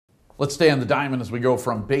Let's stay on the diamond as we go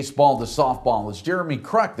from baseball to softball. As Jeremy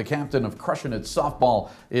Kruk, the captain of Crushin at softball,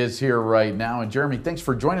 is here right now. And Jeremy, thanks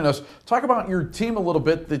for joining us. Talk about your team a little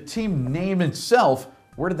bit. The team name itself,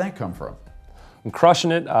 where did that come from? I'm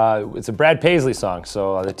crushing it. It's a Brad Paisley song,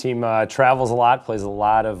 so the team travels a lot, plays a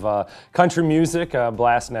lot of country music,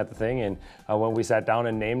 blasting at the thing, and when we sat down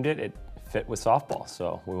and named it, it fit with softball,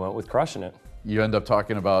 so we went with Crushing It. You end up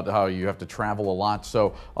talking about how you have to travel a lot,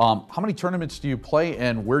 so how many tournaments do you play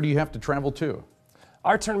and where do you have to travel to?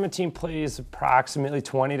 Our tournament team plays approximately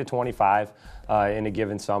 20 to 25 in a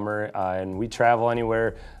given summer, and we travel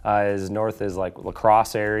anywhere as north as like La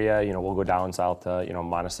Crosse area. You know, we'll go down south to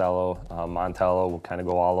Monticello, Montello. We'll kind of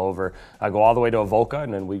go all over. Go all the way to Avoca,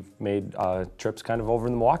 and then we've made trips kind of over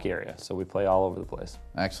in the Milwaukee area. So we play all over the place.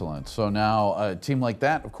 Excellent. So now a team like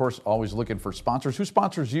that, of course, always looking for sponsors. Who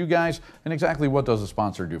sponsors you guys, and exactly what does a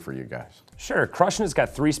sponsor do for you guys? Sure. Crushin' has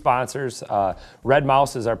got 3 sponsors. Red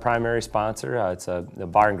Mouse is our primary sponsor. It's a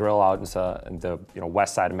bar and grill out in the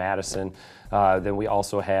west side of Madison. Then we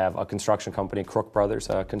also have a construction company, Kruk Brothers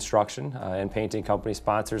Construction and Painting Company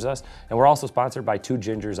sponsors us. And we're also sponsored by 2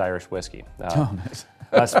 Gingers Irish Whiskey. Oh, nice.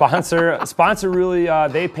 Sponsor really,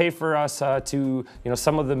 they pay for us to,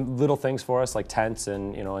 some of the little things for us like tents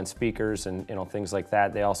and speakers and things like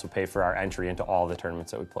that. They also pay for our entry into all the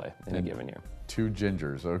tournaments that we play in a given year. 2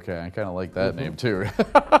 Gingers, okay, I kind of like that name too.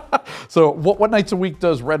 So what nights a week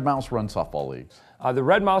does Red Mouse run softball leagues? The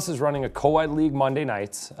Red Mouse is running a co-ed league Monday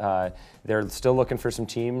nights. They're still looking for some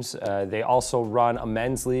teams. They also run a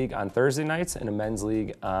men's league on Thursday nights and a men's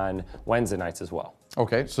league on Wednesday nights as well.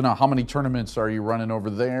 Okay, so now how many tournaments are you running over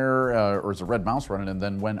there, or is the Red Mouse running, and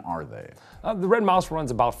then when are they? The Red Mouse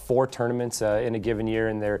runs about 4 tournaments in a given year,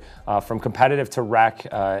 and they're from competitive to rec,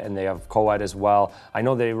 and they have co-ed as well. I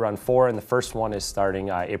know they run 4, and the first one is starting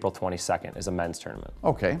April 22nd as a men's tournament.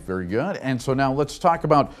 Okay, very good. And so now let's talk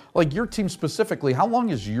about like your team specifically. How long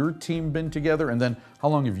has your team been together, and then how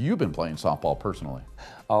long have you been playing softball personally?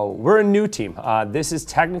 Oh, we're a new team. This is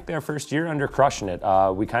technically our first year under Crushing It.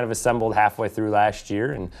 We kind of assembled halfway through last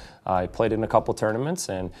year and played in a couple tournaments,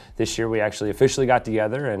 and this year we actually officially got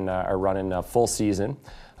together and are running a full season.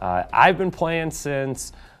 I've been playing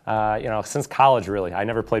since since college, really. I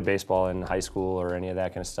never played baseball in high school or any of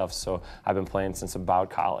that kind of stuff, so I've been playing since about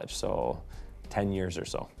college, so 10 years or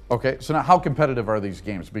so. Okay, so now how competitive are these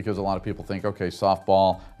games? Because a lot of people think, okay,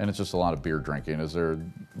 softball, and it's just a lot of beer drinking. Is there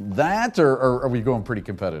that, or are we going pretty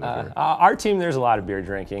competitive here? Our team, there's a lot of beer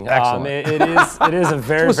drinking. Excellent. It is a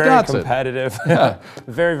very, very competitive,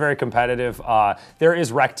 very, very competitive. There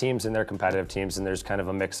is rec teams and there are competitive teams, and there's kind of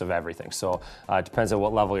a mix of everything. So it depends on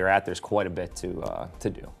what level you're at. There's quite a bit to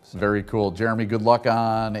do. So. Very cool. Jeremy, good luck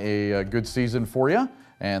on a good season for you.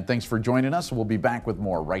 And thanks for joining us. We'll be back with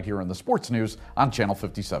more right here in the Sports News on Channel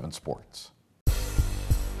 57 Sports.